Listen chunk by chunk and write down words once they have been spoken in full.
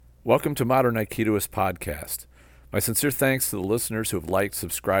Welcome to Modern Aikidoist Podcast. My sincere thanks to the listeners who have liked,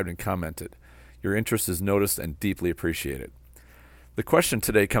 subscribed, and commented. Your interest is noticed and deeply appreciated. The question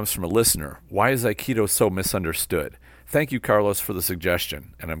today comes from a listener. Why is Aikido so misunderstood? Thank you, Carlos, for the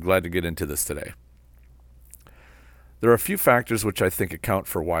suggestion, and I'm glad to get into this today. There are a few factors which I think account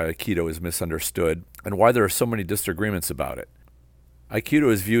for why Aikido is misunderstood and why there are so many disagreements about it.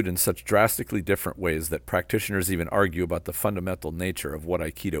 Aikido is viewed in such drastically different ways that practitioners even argue about the fundamental nature of what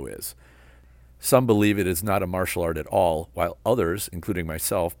Aikido is. Some believe it is not a martial art at all, while others, including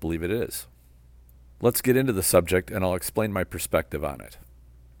myself, believe it is. Let's get into the subject and I'll explain my perspective on it.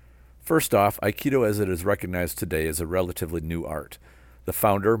 First off, Aikido as it is recognized today is a relatively new art. The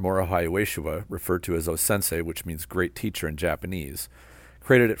founder, Morihei Ueshiba, referred to as O-sensei, which means great teacher in Japanese,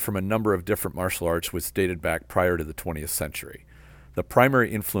 created it from a number of different martial arts which dated back prior to the 20th century. The primary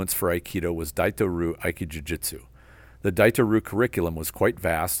influence for Aikido was Daito-ryu Aikijujutsu. The Daito-ryu curriculum was quite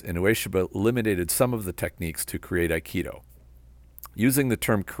vast, and Ueshiba eliminated some of the techniques to create Aikido. Using the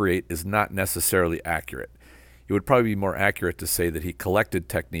term create is not necessarily accurate. It would probably be more accurate to say that he collected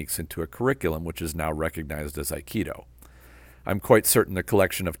techniques into a curriculum which is now recognized as Aikido. I'm quite certain the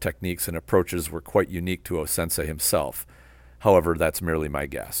collection of techniques and approaches were quite unique to O-sensei himself. However, that's merely my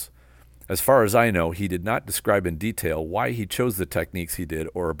guess. As far as I know, he did not describe in detail why he chose the techniques he did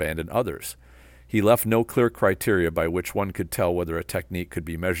or abandoned others. He left no clear criteria by which one could tell whether a technique could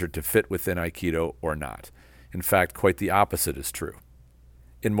be measured to fit within Aikido or not. In fact, quite the opposite is true.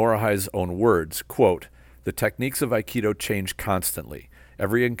 In Morihei's own words, quote, "The techniques of Aikido change constantly.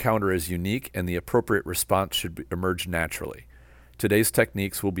 Every encounter is unique and the appropriate response should emerge naturally. Today's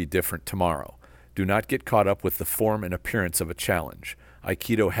techniques will be different tomorrow. Do not get caught up with the form and appearance of a challenge.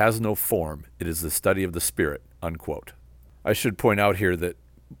 Aikido has no form. It is the study of the spirit," unquote. I should point out here that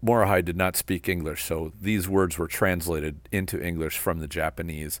Morihei did not speak English, so these words were translated into English from the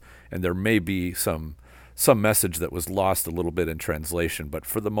Japanese, and there may be some message that was lost a little bit in translation, but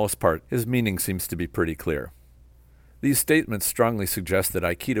for the most part, his meaning seems to be pretty clear. These statements strongly suggest that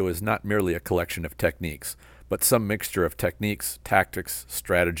Aikido is not merely a collection of techniques, but some mixture of techniques, tactics,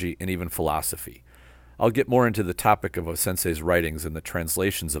 strategy, and even philosophy. I'll get more into the topic of O-sensei's writings and the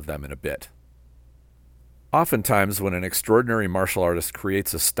translations of them in a bit. Oftentimes, when an extraordinary martial artist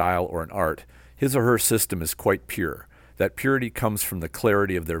creates a style or an art, his or her system is quite pure. That purity comes from the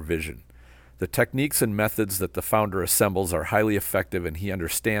clarity of their vision. The techniques and methods that the founder assembles are highly effective and he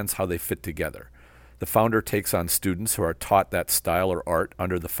understands how they fit together. The founder takes on students who are taught that style or art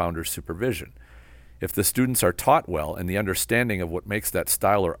under the founder's supervision. If the students are taught well and the understanding of what makes that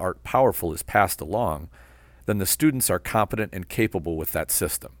style or art powerful is passed along, then the students are competent and capable with that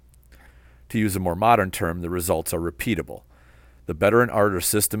system. To use a more modern term, the results are repeatable. The better an art or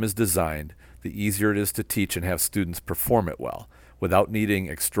system is designed, the easier it is to teach and have students perform it well, without needing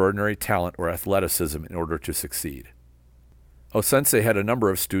extraordinary talent or athleticism in order to succeed. O-sensei had a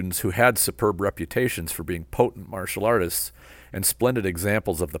number of students who had superb reputations for being potent martial artists and splendid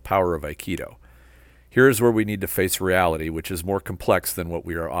examples of the power of Aikido. Here is where we need to face reality, which is more complex than what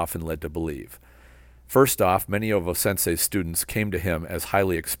we are often led to believe. First off, many of O-sensei's students came to him as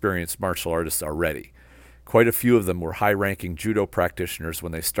highly experienced martial artists already. Quite a few of them were high-ranking judo practitioners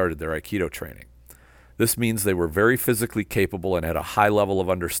when they started their Aikido training. This means they were very physically capable and had a high level of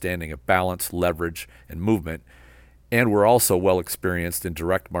understanding of balance, leverage, and movement, and were also well experienced in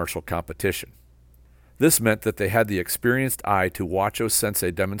direct martial competition. This meant that they had the experienced eye to watch O-sensei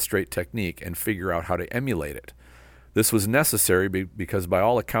demonstrate technique and figure out how to emulate it. This was necessary because by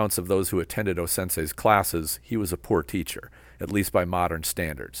all accounts of those who attended O-sensei's classes, he was a poor teacher, at least by modern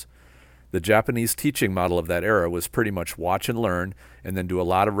standards. The Japanese teaching model of that era was pretty much watch and learn, and then do a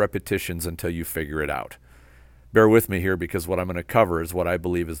lot of repetitions until you figure it out. Bear with me here because what I'm going to cover is what I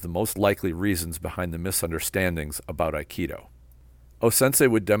believe is the most likely reasons behind the misunderstandings about Aikido. O-sensei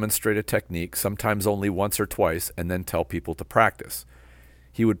would demonstrate a technique, sometimes only once or twice, and then tell people to practice.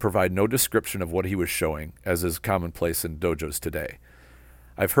 He would provide no description of what he was showing, as is commonplace in dojos today.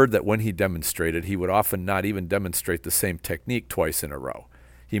 I've heard that when he demonstrated, he would often not even demonstrate the same technique twice in a row.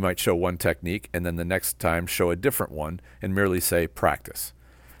 He might show one technique and then the next time show a different one and merely say, "Practice."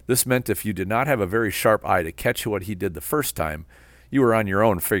 This meant if you did not have a very sharp eye to catch what he did the first time, you were on your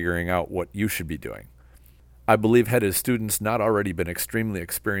own figuring out what you should be doing. I believe had his students not already been extremely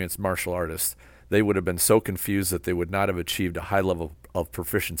experienced martial artists, they would have been so confused that they would not have achieved a high level of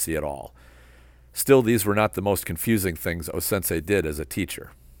proficiency at all. Still, these were not the most confusing things O-sensei did as a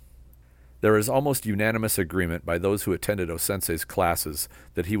teacher. There is almost unanimous agreement by those who attended O-sensei's classes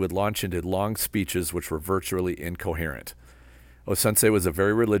that he would launch into long speeches which were virtually incoherent. O-sensei was a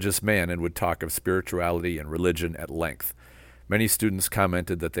very religious man and would talk of spirituality and religion at length. Many students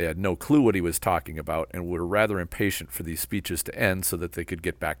commented that they had no clue what he was talking about and were rather impatient for these speeches to end so that they could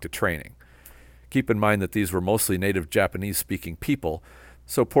get back to training. Keep in mind that these were mostly native Japanese-speaking people,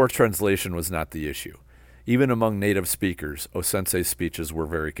 so poor translation was not the issue. Even among native speakers, O-sensei's speeches were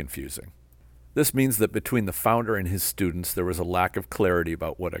very confusing. This means that between the founder and his students, there was a lack of clarity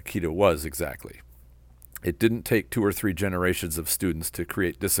about what Aikido was exactly. It didn't take 2 or 3 generations of students to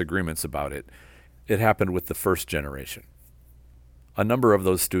create disagreements about it. It happened with the first generation. A number of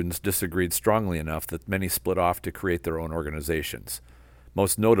those students disagreed strongly enough that many split off to create their own organizations.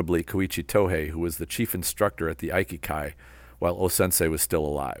 Most notably Koichi Tohei, who was the chief instructor at the Aikikai while O-sensei was still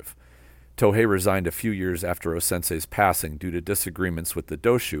alive. Tohei resigned a few years after O-sensei's passing due to disagreements with the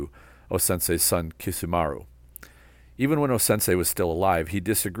Doshu, O-sensei's son Kisumaru. Even when O-sensei was still alive, he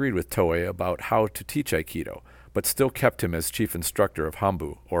disagreed with Tohei about how to teach Aikido, but still kept him as chief instructor of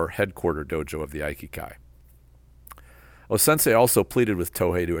Hanbu, or headquarter dojo of the Aikikai. O-sensei also pleaded with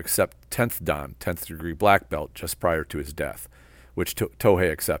Tohei to accept 10th Dan, 10th degree black belt, just prior to his death, which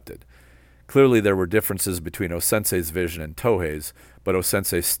Tohei accepted. Clearly there were differences between O-sensei's vision and Tohei's, but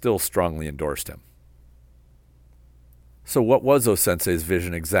O-sensei still strongly endorsed him. So what was O-sensei's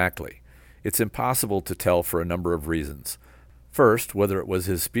vision exactly? It's impossible to tell for a number of reasons. First, whether it was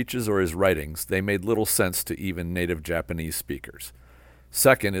his speeches or his writings, they made little sense to even native Japanese speakers.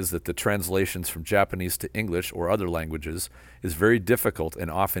 Second is that the translations from Japanese to English or other languages is very difficult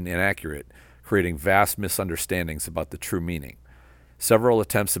and often inaccurate, creating vast misunderstandings about the true meaning. Several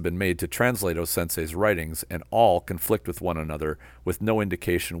attempts have been made to translate O-sensei's writings, and all conflict with one another with no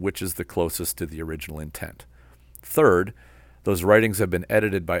indication which is the closest to the original intent. Third, those writings have been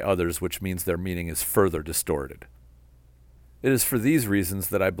edited by others, which means their meaning is further distorted. It is for these reasons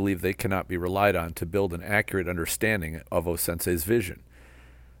that I believe they cannot be relied on to build an accurate understanding of O-sensei's vision.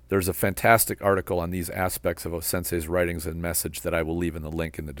 There's a fantastic article on these aspects of O-sensei's writings and message that I will leave in the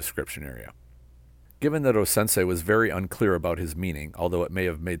link in the description area. Given that O-sensei was very unclear about his meaning, although it may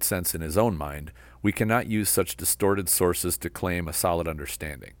have made sense in his own mind, we cannot use such distorted sources to claim a solid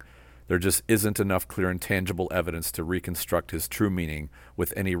understanding. There just isn't enough clear and tangible evidence to reconstruct his true meaning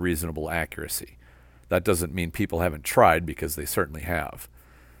with any reasonable accuracy. That doesn't mean people haven't tried, because they certainly have.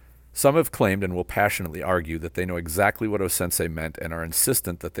 Some have claimed and will passionately argue that they know exactly what O-sensei meant and are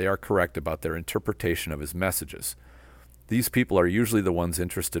insistent that they are correct about their interpretation of his messages. These people are usually the ones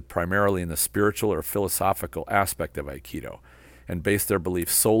interested primarily in the spiritual or philosophical aspect of Aikido, and base their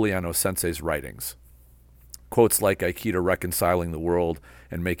beliefs solely on O-sensei's writings. Quotes like Aikido reconciling the world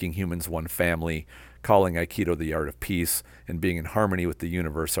and making humans one family, calling Aikido the art of peace, and being in harmony with the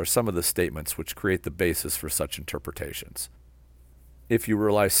universe are some of the statements which create the basis for such interpretations. If you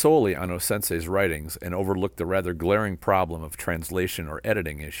rely solely on O-sensei's writings and overlook the rather glaring problem of translation or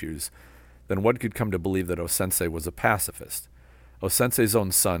editing issues, then one could come to believe that O-sensei was a pacifist. O-sensei's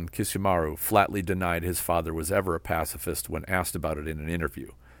own son, Kisumaru, flatly denied his father was ever a pacifist when asked about it in an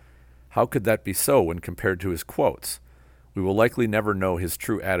interview. How could that be so when compared to his quotes? We will likely never know his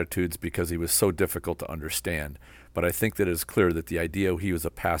true attitudes because he was so difficult to understand, but I think that it is clear that the idea he was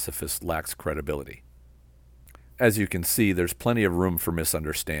a pacifist lacks credibility. As you can see, there's plenty of room for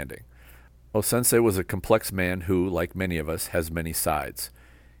misunderstanding. O-sensei was a complex man who, like many of us, has many sides.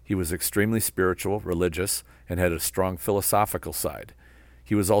 He was extremely spiritual, religious, and had a strong philosophical side.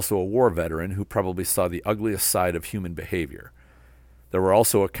 He was also a war veteran who probably saw the ugliest side of human behavior. There were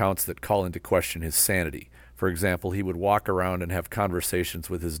also accounts that call into question his sanity. For example, he would walk around and have conversations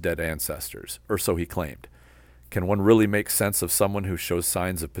with his dead ancestors, or so he claimed. Can one really make sense of someone who shows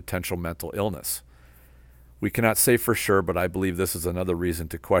signs of potential mental illness? We cannot say for sure, but I believe this is another reason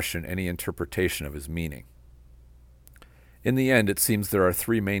to question any interpretation of his meaning. In the end, it seems there are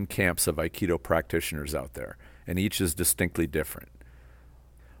 3 main camps of Aikido practitioners out there, and each is distinctly different.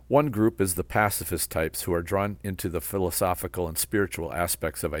 One group is the pacifist types who are drawn into the philosophical and spiritual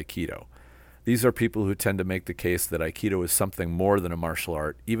aspects of Aikido. These are people who tend to make the case that Aikido is something more than a martial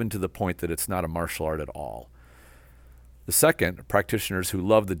art, even to the point that it's not a martial art at all. The second, practitioners who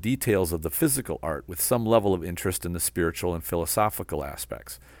love the details of the physical art with some level of interest in the spiritual and philosophical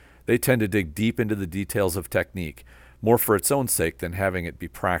aspects. They tend to dig deep into the details of technique, more for its own sake than having it be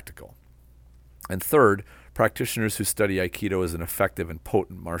practical. And third, practitioners who study Aikido as an effective and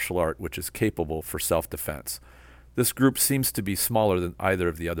potent martial art which is capable for self-defense. This group seems to be smaller than either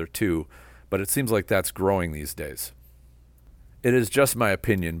of the other two, but it seems like that's growing these days. It is just my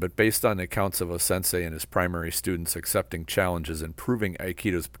opinion, but based on the accounts of O-sensei and his primary students accepting challenges and proving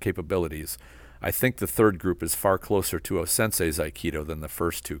Aikido's capabilities, I think the third group is far closer to O-sensei's Aikido than the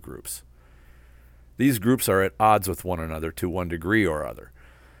first 2 groups. These groups are at odds with one another to one degree or other.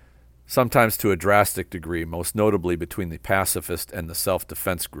 sometimes to a drastic degree, most notably between the pacifist and the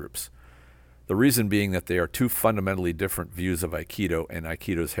self-defense groups. The reason being that they are two fundamentally different views of Aikido and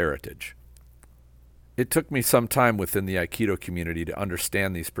Aikido's heritage. It took me some time within the Aikido community to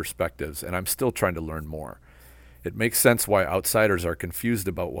understand these perspectives, and I'm still trying to learn more. It makes sense why outsiders are confused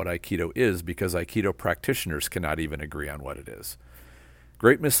about what Aikido is because Aikido practitioners cannot even agree on what it is.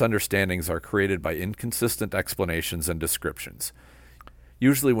 Great misunderstandings are created by inconsistent explanations and descriptions.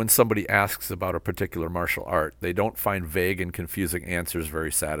 Usually when somebody asks about a particular martial art, they don't find vague and confusing answers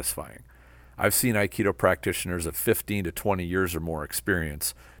very satisfying. I've seen Aikido practitioners of 15 to 20 years or more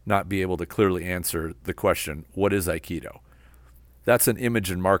experience not be able to clearly answer the question, what is Aikido? That's an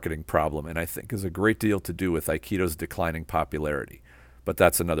image and marketing problem, and I think has a great deal to do with Aikido's declining popularity. But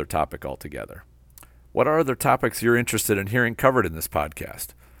that's another topic altogether. What are other topics you're interested in hearing covered in this podcast?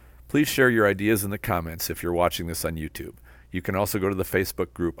 Please share your ideas in the comments if you're watching this on YouTube. You can also go to the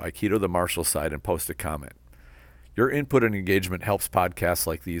Facebook group Aikido the Martial Side and post a comment. Your input and engagement helps podcasts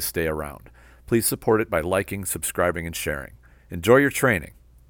like these stay around. Please support it by liking, subscribing, and sharing. Enjoy your training.